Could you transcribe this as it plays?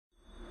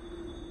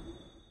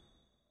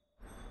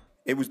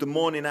It was the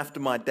morning after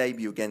my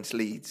debut against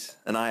Leeds,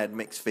 and I had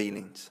mixed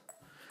feelings.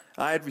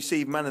 I had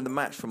received man of the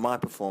match for my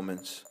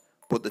performance,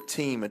 but the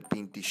team had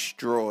been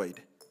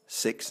destroyed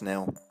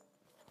 6-0.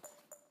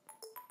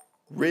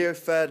 Rio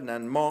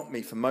Ferdinand marked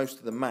me for most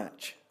of the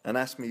match and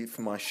asked me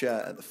for my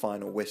shirt at the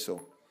final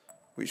whistle,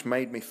 which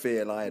made me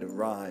feel I had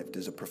arrived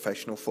as a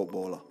professional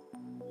footballer.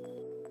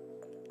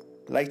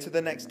 Later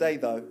the next day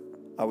though,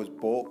 I was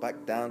brought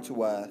back down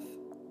to earth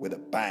with a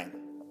bang.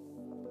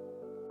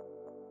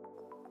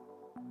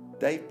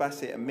 Dave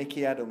Bassett and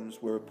Mickey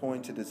Adams were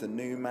appointed as the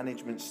new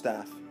management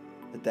staff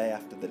the day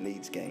after the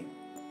Leeds game.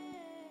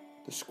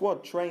 The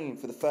squad trained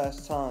for the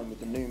first time with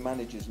the new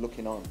managers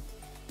looking on,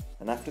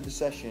 and after the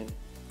session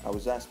I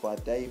was asked by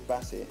Dave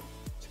Bassett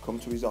to come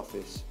to his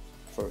office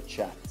for a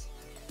chat.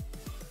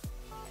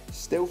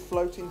 Still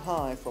floating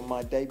high from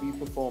my debut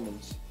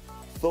performance,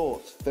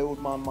 thoughts filled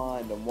my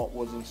mind on what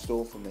was in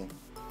store for me.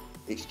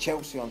 It's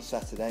Chelsea on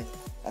Saturday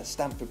at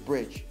Stamford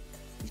Bridge.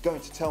 He's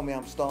going to tell me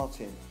I'm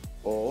starting,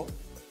 or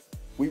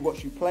we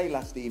watched you play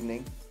last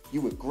evening,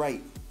 you were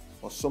great,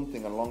 or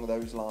something along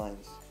those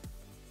lines.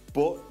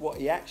 But what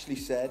he actually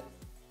said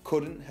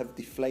couldn't have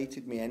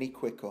deflated me any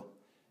quicker,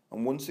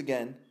 and once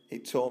again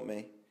it taught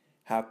me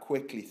how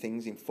quickly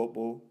things in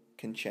football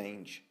can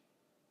change.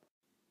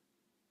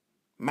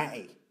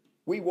 Matty,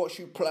 we watched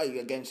you play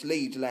against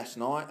Leeds last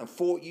night and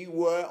thought you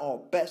were our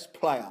best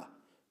player,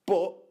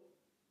 but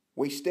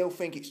we still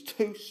think it's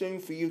too soon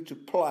for you to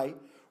play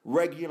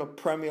regular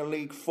Premier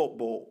League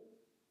football.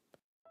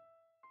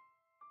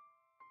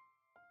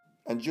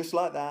 And just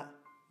like that,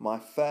 my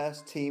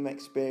first team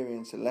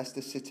experience at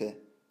Leicester City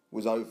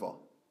was over.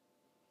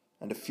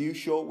 And a few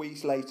short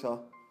weeks later,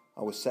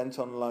 I was sent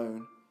on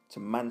loan to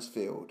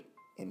Mansfield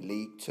in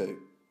League Two.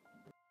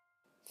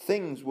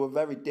 Things were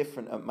very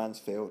different at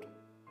Mansfield.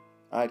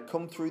 I had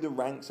come through the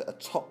ranks at a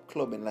top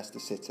club in Leicester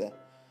City,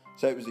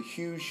 so it was a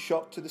huge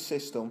shock to the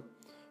system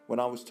when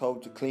I was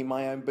told to clean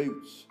my own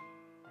boots,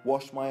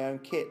 wash my own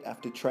kit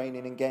after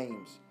training and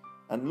games,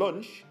 and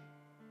lunch?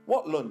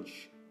 What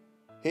lunch?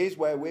 Here's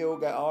where we all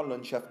get our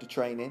lunch after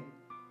training.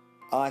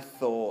 I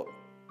thought.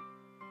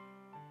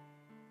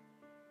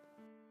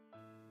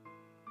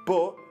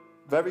 But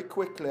very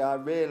quickly I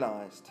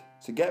realised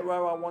to get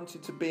where I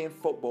wanted to be in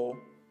football,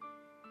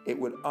 it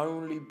would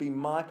only be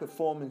my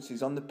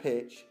performances on the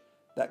pitch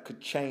that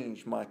could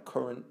change my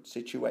current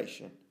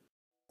situation.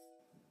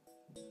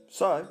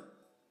 So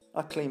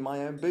I cleaned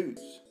my own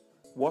boots,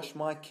 washed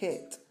my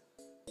kit,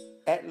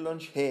 ate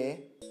lunch here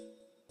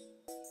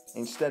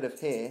instead of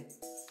here,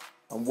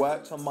 and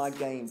worked on my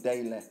game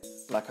daily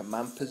like a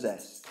man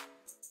possessed.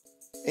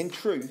 In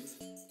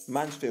truth,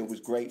 Mansfield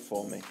was great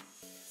for me.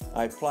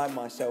 I applied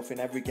myself in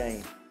every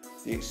game.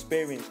 The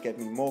experience gave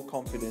me more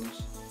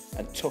confidence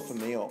and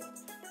toughened me up,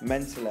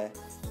 mentally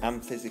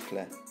and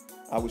physically.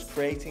 I was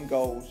creating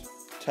goals,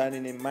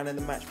 turning in man of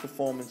the match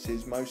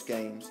performances most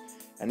games,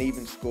 and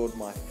even scored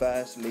my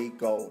first league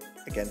goal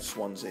against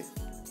Swansea.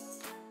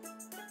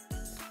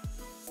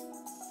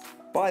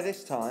 By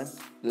this time,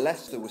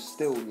 Leicester was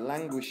still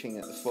languishing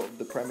at the foot of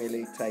the Premier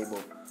League table,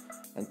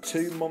 and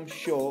 2 months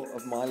short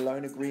of my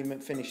loan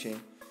agreement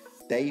finishing,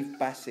 Dave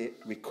Bassett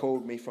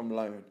recalled me from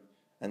loan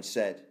and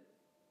said,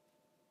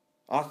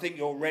 "I think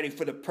you're ready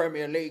for the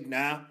Premier League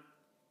now."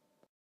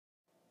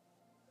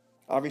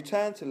 I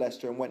returned to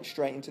Leicester and went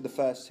straight into the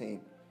first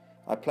team.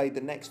 I played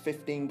the next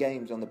 15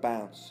 games on the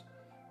bounce,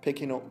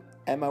 picking up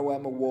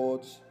MOM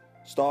awards,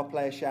 star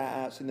player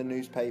shout-outs in the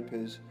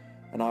newspapers,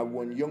 and I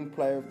won Young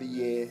Player of the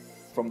Year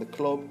from the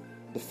club,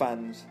 the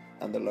fans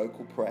and the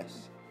local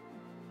press.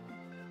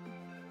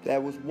 There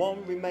was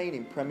one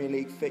remaining Premier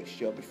League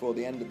fixture before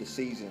the end of the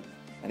season,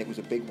 and it was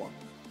a big one.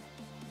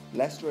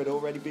 Leicester had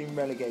already been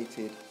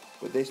relegated,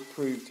 but this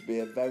proved to be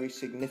a very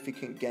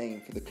significant game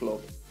for the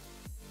club.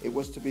 It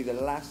was to be the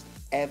last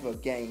ever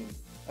game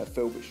at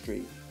Filbert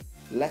Street,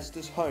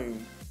 Leicester's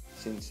home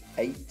since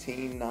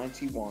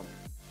 1891.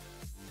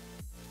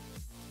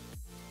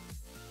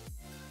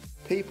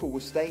 People were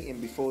stating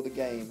before the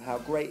game how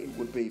great it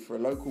would be for a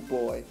local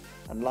boy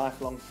and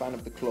lifelong fan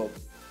of the club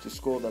to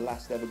score the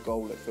last ever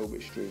goal at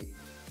Filbert Street.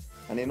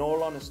 And in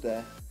all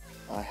honesty,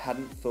 I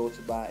hadn't thought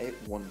about it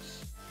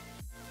once.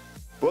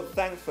 But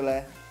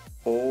thankfully,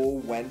 all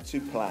went to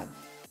plan.